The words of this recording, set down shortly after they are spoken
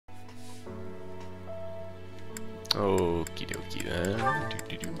Okie dokie then.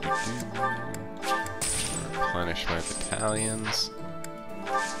 Replenish my battalions.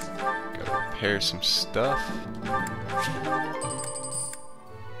 Go repair some stuff.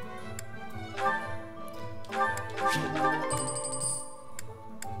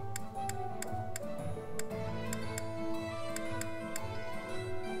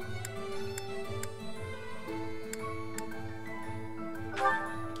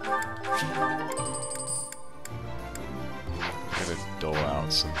 Gotta dole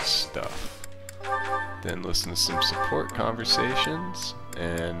out some stuff. Then listen to some support conversations,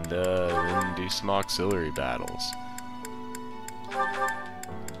 and then do some auxiliary battles.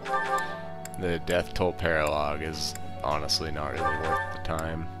 The death toll paralog is honestly not really worth the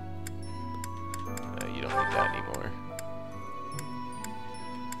time. You don't need that anymore.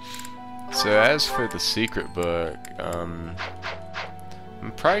 So as for the secret book, I'm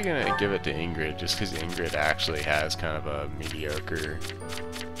probably gonna give it to Ingrid, just because Ingrid actually has kind of a mediocre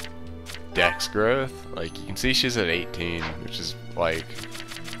dex growth. Like, you can see she's at 18, which is like,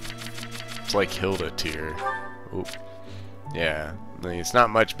 it's like Hilda tier. Oop. Yeah, I mean, it's not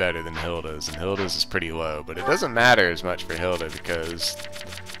much better than Hilda's, and Hilda's is pretty low, but it doesn't matter as much for Hilda because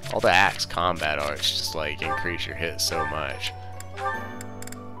all the axe combat arts just like increase your hit so much.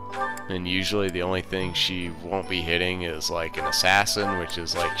 And usually the only thing she won't be hitting is like an assassin, which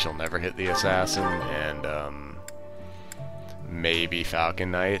is like she'll never hit the assassin, and maybe Falcon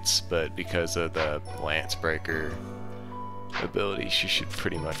Knights, but because of the Lance Breaker ability, she should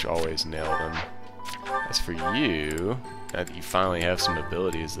pretty much always nail them. As for you, now that you finally have some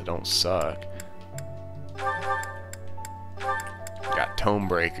abilities that don't suck, got Tome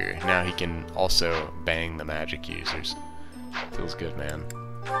Breaker. Now he can also bang the magic users. Feels good, man.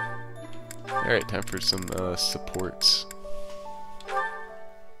 Alright, time for some supports.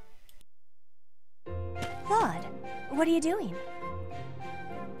 Claude, what are you doing?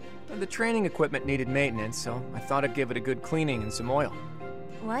 The training equipment needed maintenance, so I thought I'd give it a good cleaning and some oil.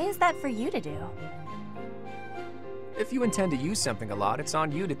 Why is that for you to do? If you intend to use something a lot, it's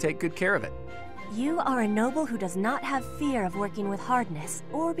on you to take good care of it. You are a noble who does not have fear of working with hardness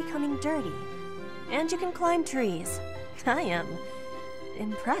or becoming dirty. And you can climb trees. I am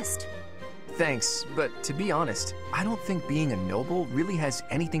impressed. Thanks, but to be honest, I don't think being a noble really has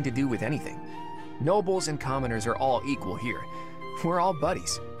anything to do with anything. Nobles and commoners are all equal here. We're all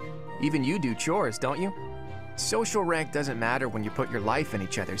buddies. Even you do chores, don't you? Social rank doesn't matter when you put your life in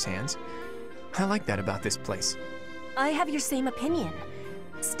each other's hands. I like that about this place. I have your same opinion.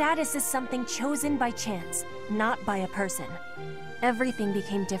 Status is something chosen by chance, not by a person. Everything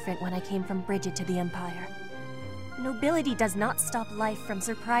became different when I came from Bridget to the Empire. Nobility does not stop life from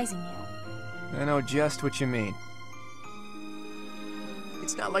surprising you. I know just what you mean.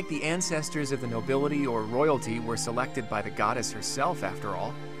 It's not like the ancestors of the nobility or royalty were selected by the goddess herself, after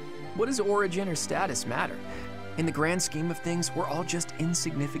all. What does origin or status matter? In the grand scheme of things, we're all just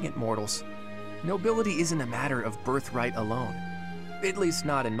insignificant mortals. Nobility isn't a matter of birthright alone. At least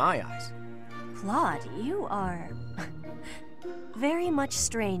not in my eyes. Claude, you are very much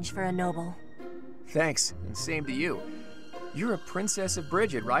strange for a noble. Thanks, and same to you. You're a princess of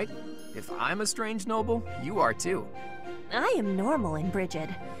Bridget, right? If I'm a strange noble, you are too. I am normal in Bridget.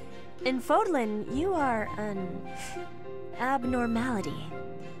 In Fodlan, you are an abnormality.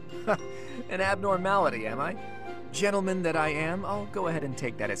 An abnormality, am I? Gentleman that I am, I'll go ahead and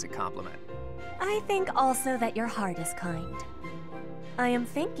take that as a compliment. I think also that your heart is kind. I am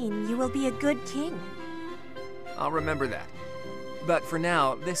thinking you will be a good king. I'll remember that. But for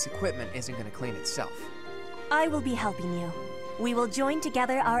now, this equipment isn't going to clean itself. I will be helping you. We will join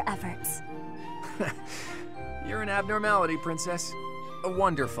together our efforts. You're an abnormality, princess. A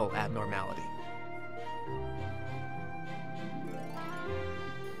wonderful abnormality.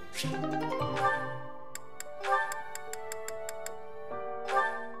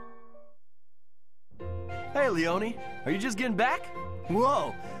 Hey, Leone. Are you just getting back?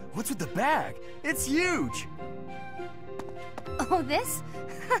 Whoa, what's with the bag? It's huge! Oh, this?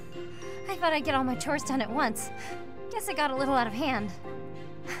 I thought I'd get all my chores done at once. Guess it got a little out of hand.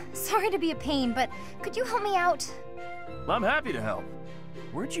 Sorry to be a pain, but could you help me out? I'm happy to help.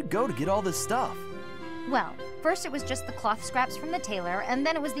 Where'd you go to get all this stuff? Well, first it was just the cloth scraps from the tailor, and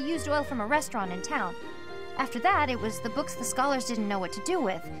then it was the used oil from a restaurant in town. After that, it was the books the scholars didn't know what to do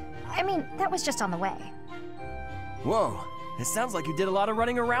with. I mean, that was just on the way. Whoa, it sounds like you did a lot of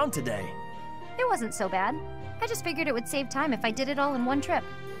running around today. It wasn't so bad. I just figured it would save time if I did it all in one trip.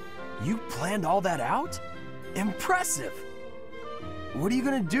 You planned all that out? Impressive! What are you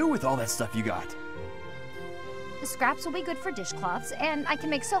gonna do with all that stuff you got? The scraps will be good for dishcloths, and I can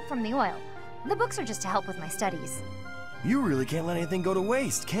make soap from the oil. The books are just to help with my studies. You really can't let anything go to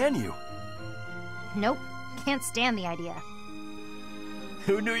waste, can you? Nope, can't stand the idea.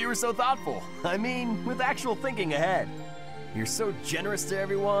 Who knew you were so thoughtful? I mean, with actual thinking ahead. You're so generous to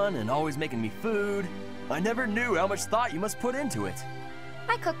everyone and always making me food. I never knew how much thought you must put into it.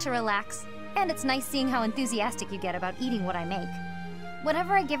 I cook to relax, and it's nice seeing how enthusiastic you get about eating what I make.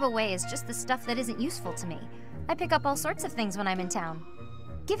 Whatever I give away is just the stuff that isn't useful to me. I pick up all sorts of things when I'm in town.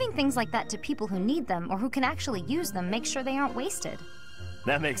 Giving things like that to people who need them or who can actually use them makes sure they aren't wasted.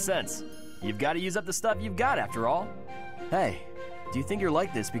 That makes sense. You've got to use up the stuff you've got after all. Hey, do you think you're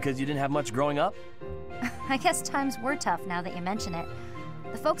like this because you didn't have much growing up? I guess times were tough now that you mention it.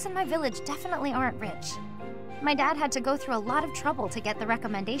 The folks in my village definitely aren't rich. My dad had to go through a lot of trouble to get the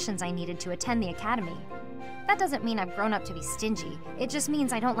recommendations I needed to attend the academy. That doesn't mean I've grown up to be stingy. It just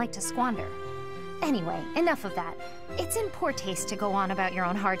means I don't like to squander. Anyway, enough of that. It's in poor taste to go on about your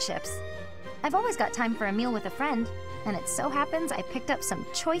own hardships. I've always got time for a meal with a friend, and it so happens I picked up some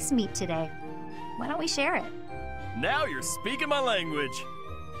choice meat today. Why don't we share it? Now you're speaking my language.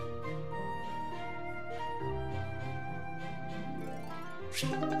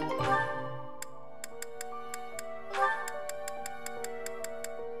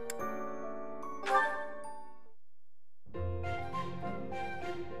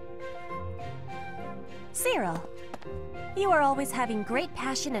 Cyril, you are always having great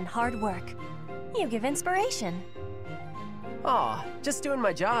passion and hard work. You give inspiration. Aw, just doing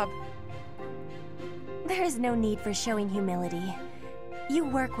my job. There is no need for showing humility. You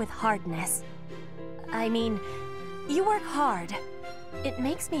work with hardness. I mean, you work hard. It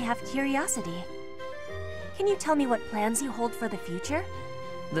makes me have curiosity. Can you tell me what plans you hold for the future?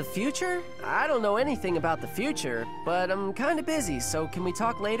 The future? I don't know anything about the future, but I'm kinda busy, so can we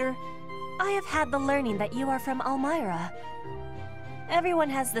talk later? I have had the learning that you are from Elmira. Everyone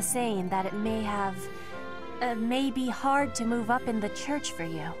has the saying that it may be hard to move up in the church for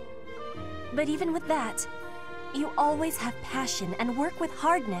you. But even with that, you always have passion and work with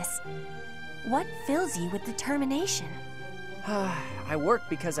hardness. What fills you with determination? I work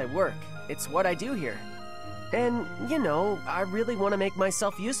because I work. It's what I do here. And, you know, I really want to make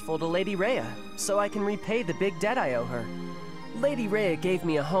myself useful to Lady Rhea, so I can repay the big debt I owe her. Lady Rhea gave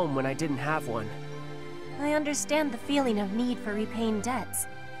me a home when I didn't have one. I understand the feeling of need for repaying debts.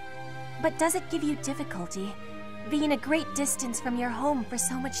 But does it give you difficulty, being a great distance from your home for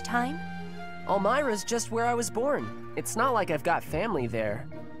so much time? Elmira's just where I was born. It's not like I've got family there.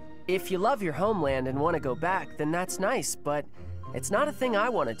 If you love your homeland and want to go back, then that's nice, but it's not a thing I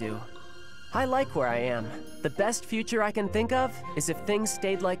want to do. I like where I am. The best future I can think of is if things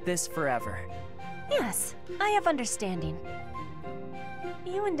stayed like this forever. Yes, I have understanding.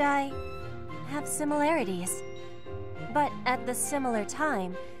 You and I have similarities. But at the similar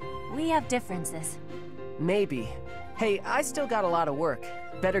time, we have differences. Maybe. Hey, I still got a lot of work.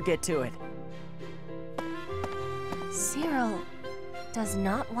 Better get to it. Cyril does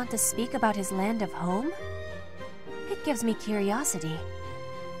not want to speak about his land of home? It gives me curiosity.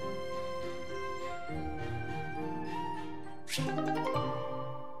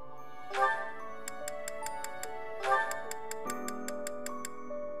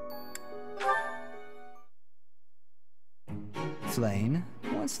 Flame,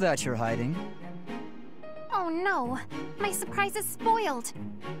 what's that you're hiding? Oh no, my surprise is spoiled.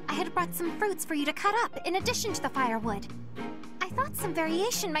 I had brought some fruits for you to cut up in addition to the firewood. I thought some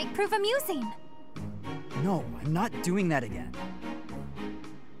variation might prove amusing. No, I'm not doing that again.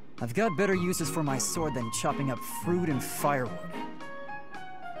 I've got better uses for my sword than chopping up fruit and firewood.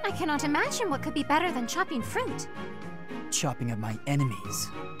 I cannot imagine what could be better than chopping fruit. Chopping up my enemies.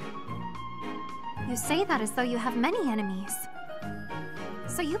 You say that as though you have many enemies.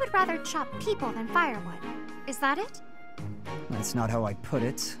 So you would rather chop people than firewood, is that it? That's not how I put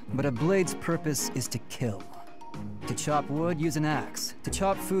it, but a blade's purpose is to kill. To chop wood, use an axe. To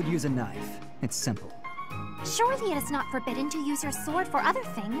chop food, use a knife. It's simple. Surely it is not forbidden to use your sword for other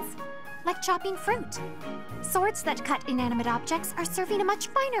things, like chopping fruit. Swords that cut inanimate objects are serving a much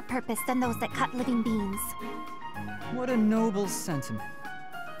finer purpose than those that cut living beings. What a noble sentiment.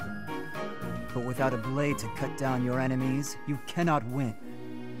 But without a blade to cut down your enemies, you cannot win.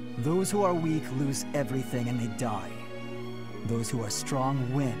 Those who are weak lose everything and they die. Those who are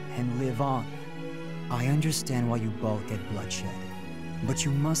strong win and live on. I understand why you balk at bloodshed, but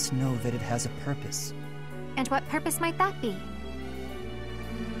you must know that it has a purpose. And what purpose might that be?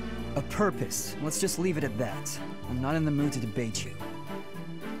 A purpose. Let's just leave it at that. I'm not in the mood to debate you.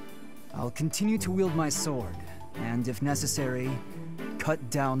 I'll continue to wield my sword, and if necessary, cut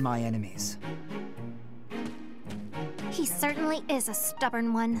down my enemies. He certainly is a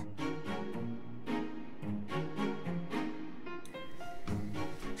stubborn one.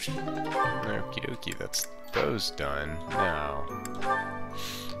 Okie dokie, that's those done. Now,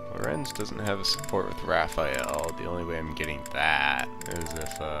 Lorenz doesn't have a support with Raphael. The only way I'm getting that is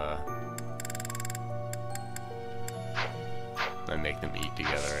if I make them eat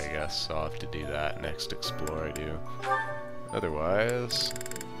together, I guess. So I'll have to do that next explore I do. Otherwise,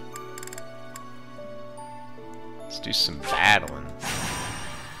 let's do some battling.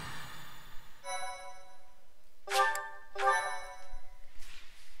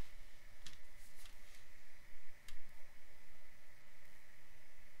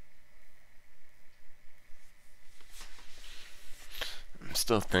 I'm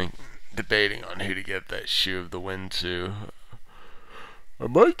still debating on who to give that Shoe of the Wind to. I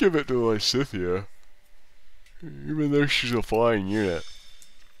might give it to Lysithea, even though she's a flying unit.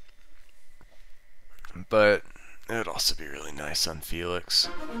 But it would also be really nice on Felix.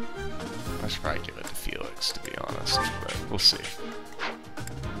 I should probably give it to Felix, to be honest, but we'll see.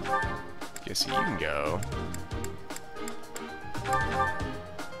 Guess you can go.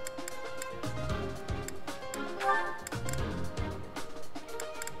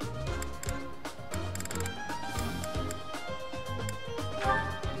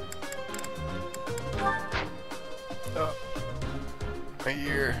 Oh, my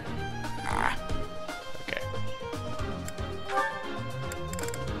ear. Ah. Okay.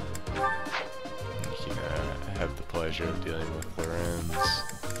 You can have the pleasure of dealing with Lorenz.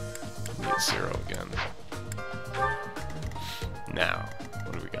 Get Cyril again. Now,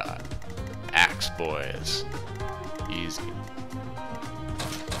 what do we got? Axe Boys. Easy.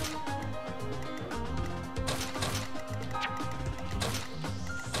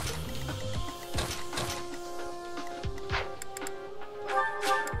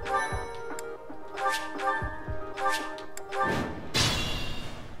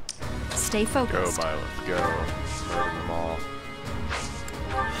 Stay focused. Go, Violet, go. Murder them all.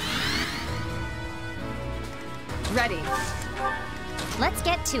 Ready. Let's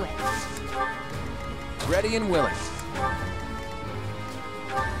get to it. Ready and willing. I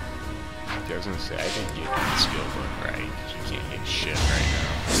was gonna say, I think you need the skill book right, because you can't hit shit right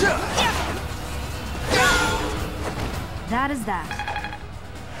now. That is that.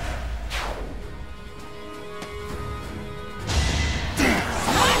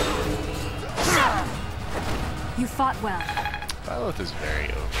 You fought well. Violet is very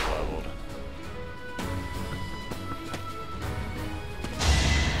overleveled.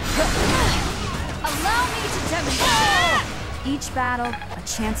 Allow me to demonstrate. Each battle, a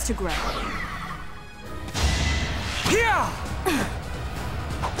chance to grow.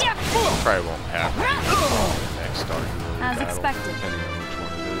 Probably won't happen in the next argument As battle, expected. depending on which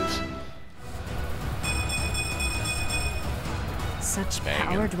one it is. Such Banging.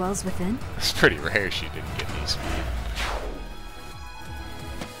 power dwells within. It's pretty rare she didn't get any speed.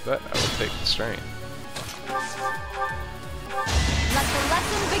 But I will take the strength. Let the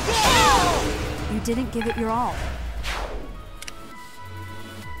lesson begin. You didn't give it your all.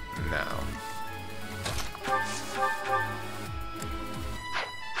 Now.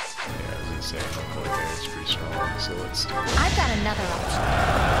 Yeah, I was gonna say, hopefully there is pretty strong, so let's do it. I've got another option.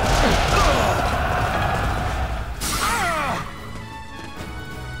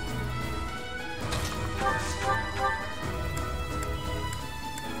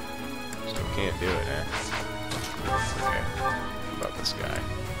 Still can't do it, eh? Okay. How about this guy?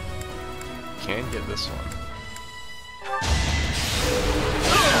 Can get this one.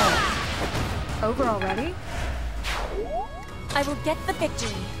 Over already? I will get the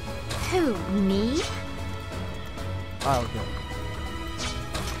victory. Who, me? I'll go.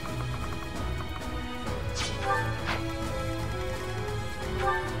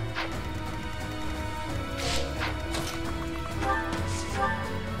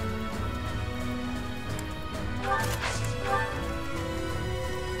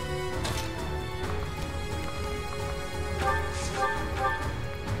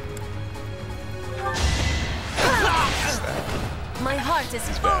 My heart is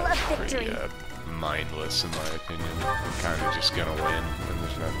This full of battle's victory. pretty mindless in my opinion. I'm kind of just gonna win, and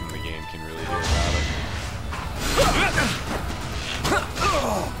there's nothing the game can really do about it.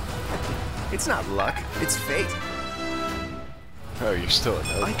 It's not luck, it's fate. Oh, you're still a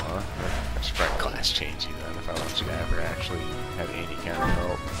noble, huh? I should probably class change you then if I want you to ever actually have any kind of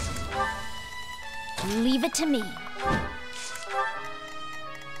help. Leave it to me.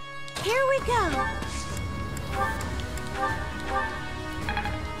 Here we go.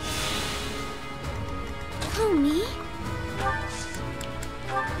 Who, me?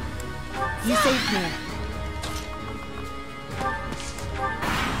 You saved me.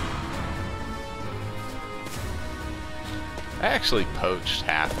 I actually poached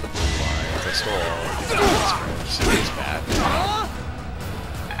half the blue lions. I stole all of these guys from City's bad.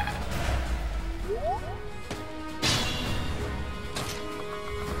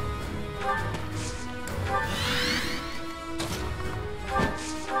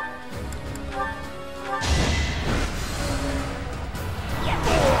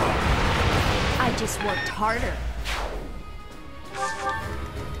 I just worked harder.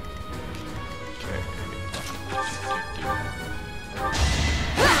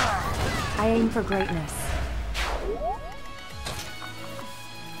 I aim for greatness.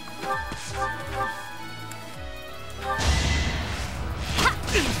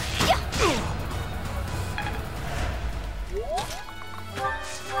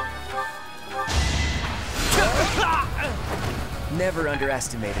 Never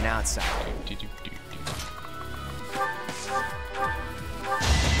underestimate an outsider.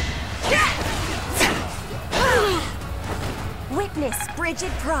 Witness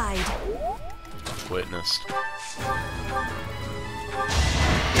Brigid pride. Witnessed.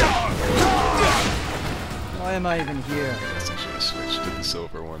 Why am I even here? I guess I should have switched to the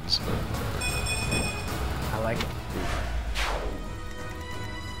silver ones, but I like it.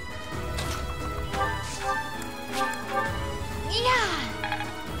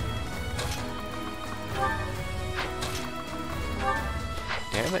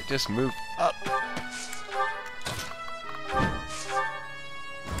 damn it, just move up.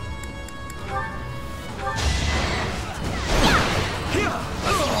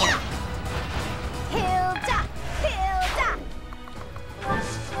 Hilda! Hilda!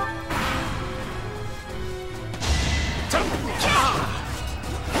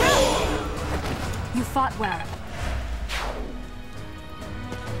 You fought well.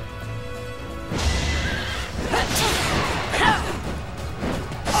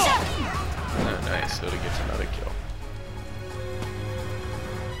 Oh, nice. So he gets another kill.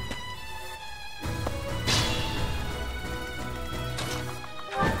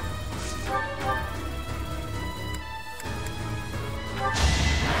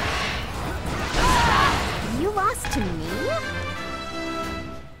 You lost to me?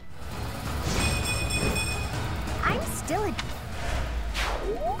 I'm still a...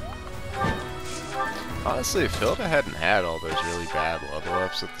 Honestly, if Hilda hadn't had all those really bad level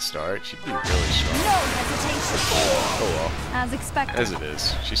ups at the start, she'd be really strong. No hesitation. Oh well. As expected. As it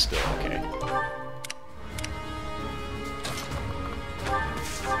is, she's still okay.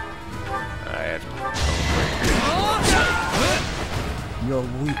 I have You're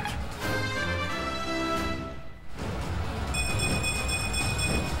weak.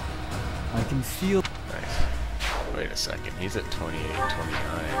 I can feel... Nice. Wait a second, he's at 28, 29.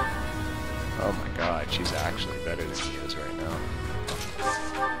 Oh my god, she's actually better than he is right now.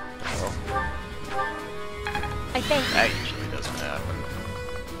 Well, I think. that usually doesn't happen.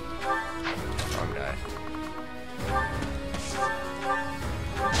 Wrong guy.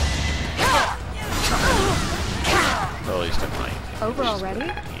 Well, at least in my opinion. Over he's already?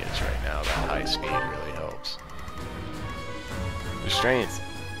 better than he is right now. That high speed really helps. The strength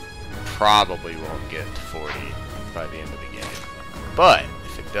probably won't get to 40 by the end of the game. But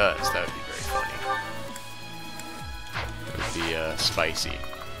if it does, that would be very funny. It would be spicy.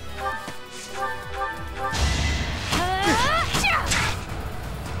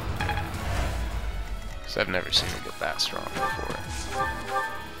 Because I've never seen her get that strong before.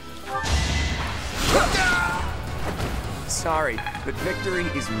 Sorry, but victory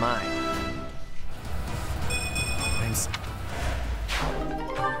is mine. I'm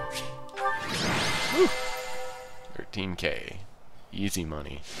 13K. Easy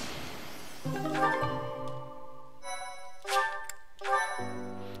money.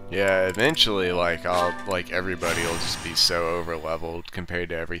 Yeah, eventually, like, everybody will just be so over-leveled compared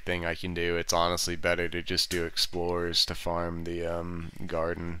to everything I can do. It's honestly better to just do explorers to farm the,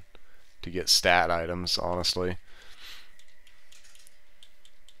 garden to get stat items, honestly.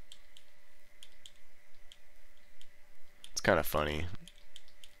 It's kind of funny.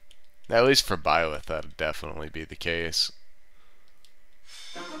 At least for Byleth, that'd definitely be the case.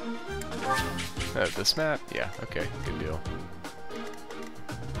 Oh, this map? Yeah, okay, good deal.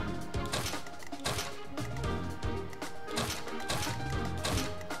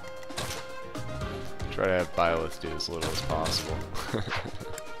 Try to have Byleth do as little as possible.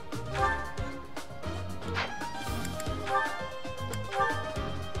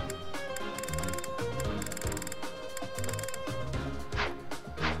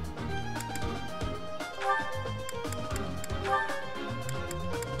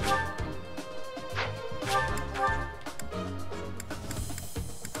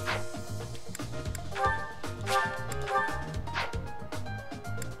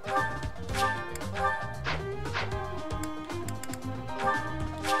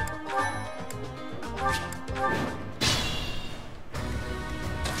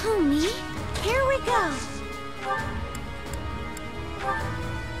 Who, me? Here we go.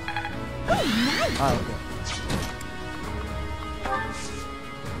 Oh, nice. I'll go.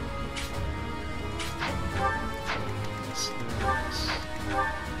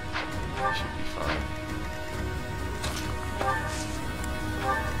 Should be fine.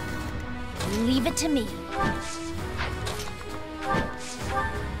 Leave it to me.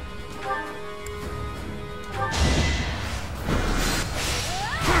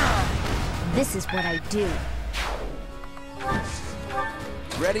 This is what I do.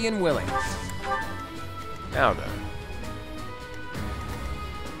 Ready and willing. Now then.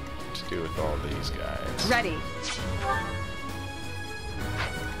 What to do with all these guys? Ready.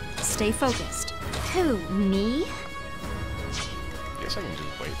 Stay focused. Who, me? Guess I can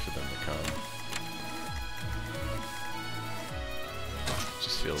just wait for them to come.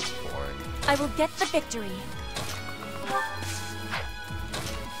 Just feels boring. I will get the victory.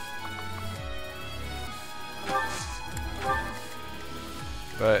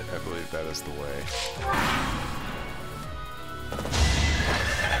 But I believe that is the way.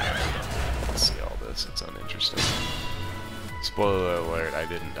 Let's see all this, it's uninteresting. Spoiler alert, I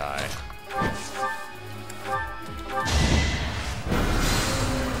didn't die.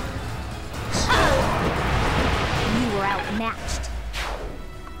 You were outmatched.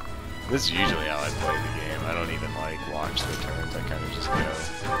 This is usually how I play the game. I don't even like watch the turns, I kind of just go.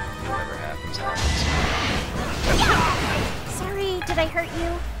 Whatever happens, happens. Sorry, did I hurt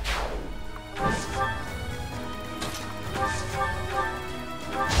you?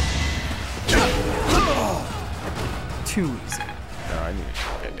 Too easy. No, I need to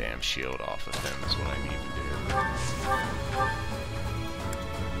take that damn shield off of him is what I need to do.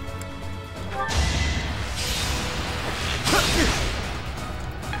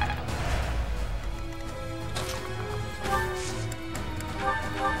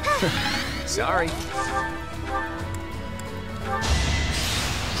 Sorry.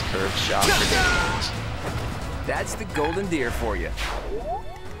 Just curved shot for days. That's the golden deer for you.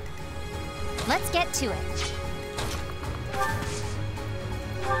 Let's get to it.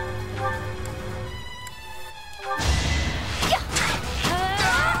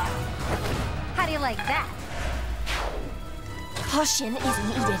 How do you like that? Caution is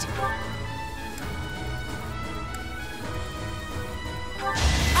needed.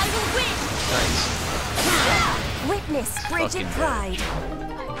 I will win! Nice. Witness Bridget Fucking Pride.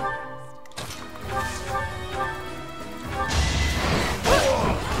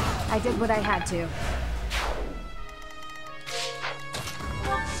 I did what I had to.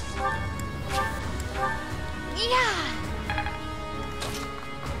 Yeah.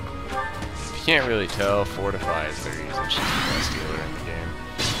 If you can't really tell, Fortify is the reason she's the best healer in the game.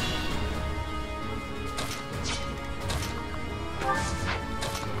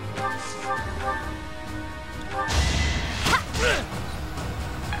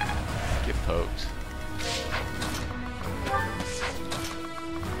 Get poked.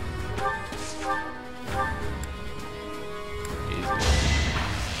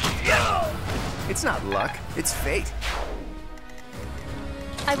 It's not luck, it's fate.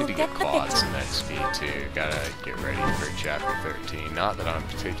 I Need will to get get the quads victory. and XP too. Gotta get ready for chapter 13. Not that I'm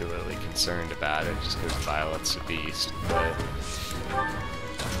particularly concerned about it, just because Violet's a beast, but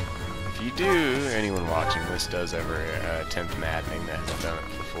if you do, anyone watching this does ever attempt Maddening that hasn't done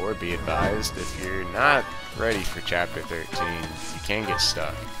it before, be advised, if you're not ready for chapter 13, you can get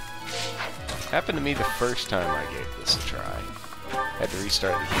stuck. Happened to me the first time I gave this a try. Had to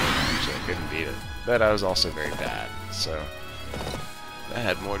restart the game, actually I couldn't beat it. But I was also very bad, so that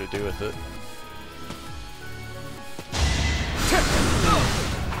had more to do with it.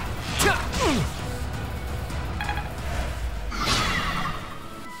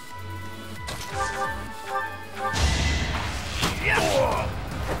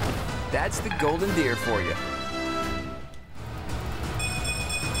 That's the golden deer for you.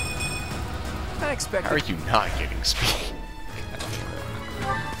 I expect. How are you not getting speed?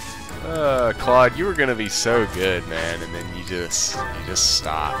 Claude, you were gonna be so good, man, and then you just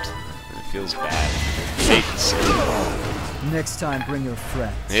stopped. And it feels bad. Next time, bring your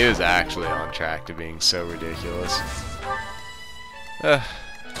friends. He was actually on track to being so ridiculous. Oh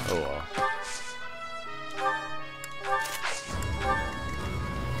well.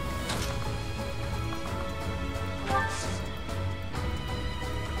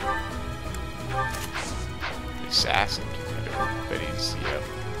 Assassin, but he's, yep,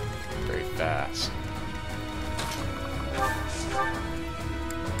 very fast.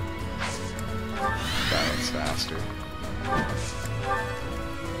 Balance faster.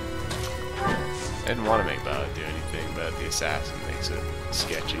 I didn't want to make Violet do anything, but the assassin makes makes it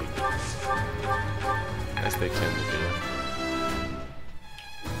sketchy, as they tend to do.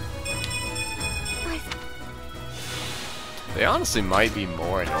 They honestly might be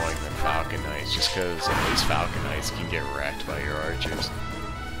more annoying than Falcon Knights, just because at least Falcon Knights can get wrecked by your archers.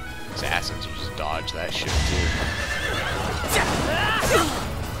 Assassins, you just dodge that shit too.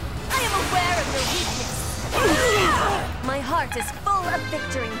 I am aware of your weakness. My heart is full of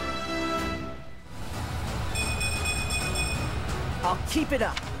victory. I'll keep it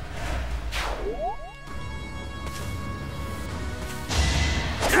up.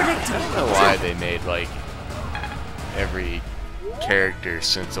 I don't know why they made, like, every character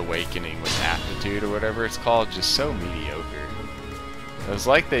since Awakening with aptitude or whatever it's called just so mediocre. It was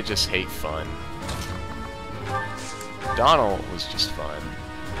like they just hate fun. Donald was just fun.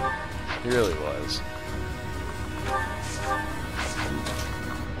 He really was.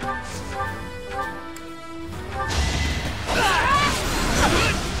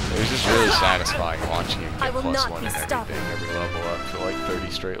 It was just really satisfying watching him get +1 and everything every level up for like 30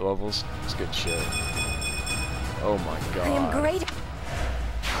 straight levels. It's good shit. Oh my god. I am great.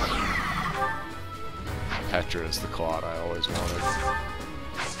 Petra is the Claude I always wanted.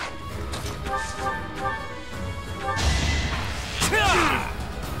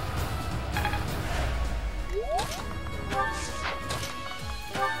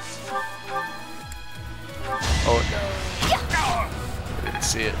 Oh no. I didn't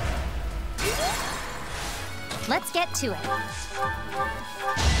see it. Let's get to it.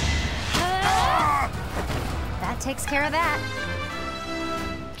 That takes care of that.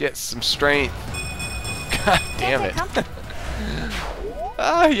 Get some strength. God damn it.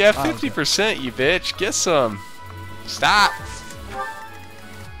 Ah, yeah, 50%, you bitch. Get some. Stop.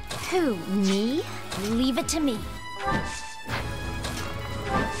 Who, me? Leave it to me.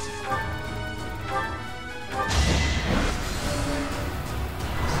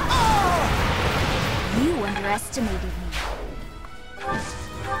 You underestimated me.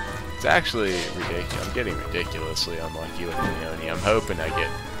 It's actually ridiculous. I'm getting ridiculously unlucky with Leone. I'm hoping I get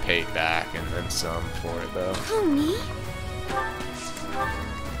paid back and then some for it, though. Who, me?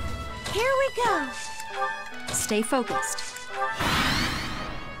 Here we go. Stay focused.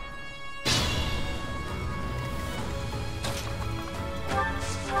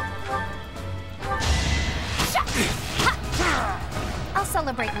 I'll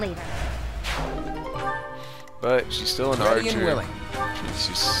celebrate later. But she's still an Ready and archer. willing.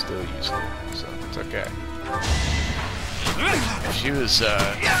 She's still useful, so it's okay. If she was,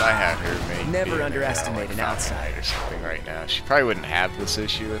 if I had her make Never being, underestimate like an Falcon outsider. Knight or something right now, she probably wouldn't have this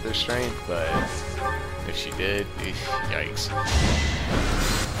issue with her strength, but if she did, yikes.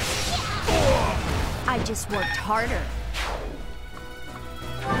 I just worked harder.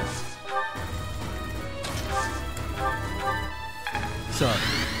 Sorry.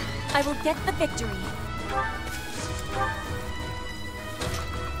 I will get the victory.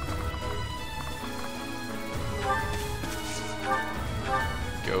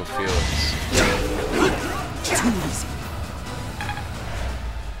 Go Felix. Too easy.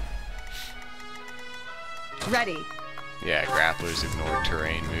 Ready. Yeah, grapplers ignore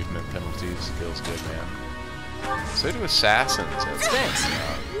terrain movement penalties. Feels good, man. So do assassins. That's Thanks.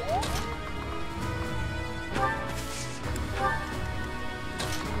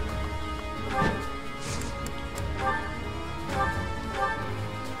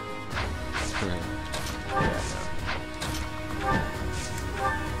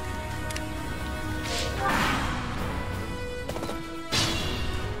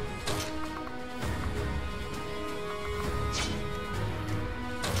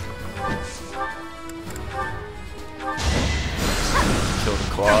 Kill the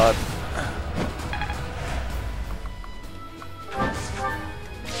Claude.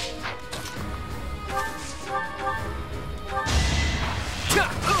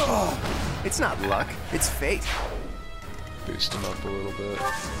 It's not luck, it's fate. Boost him up a little bit.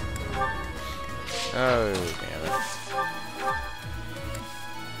 Oh, damn it.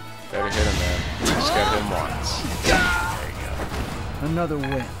 Better hit him, man. Just gotta hit him once. There you Another win.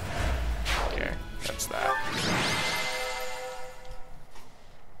 go. Okay, that's that.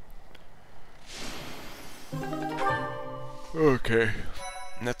 Okay.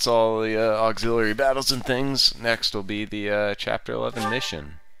 And that's all the auxiliary battles and things. Next will be the Chapter 11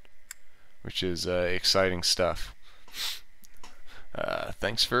 mission, which is exciting stuff.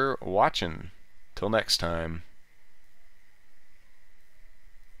 Thanks for watching. Till next time.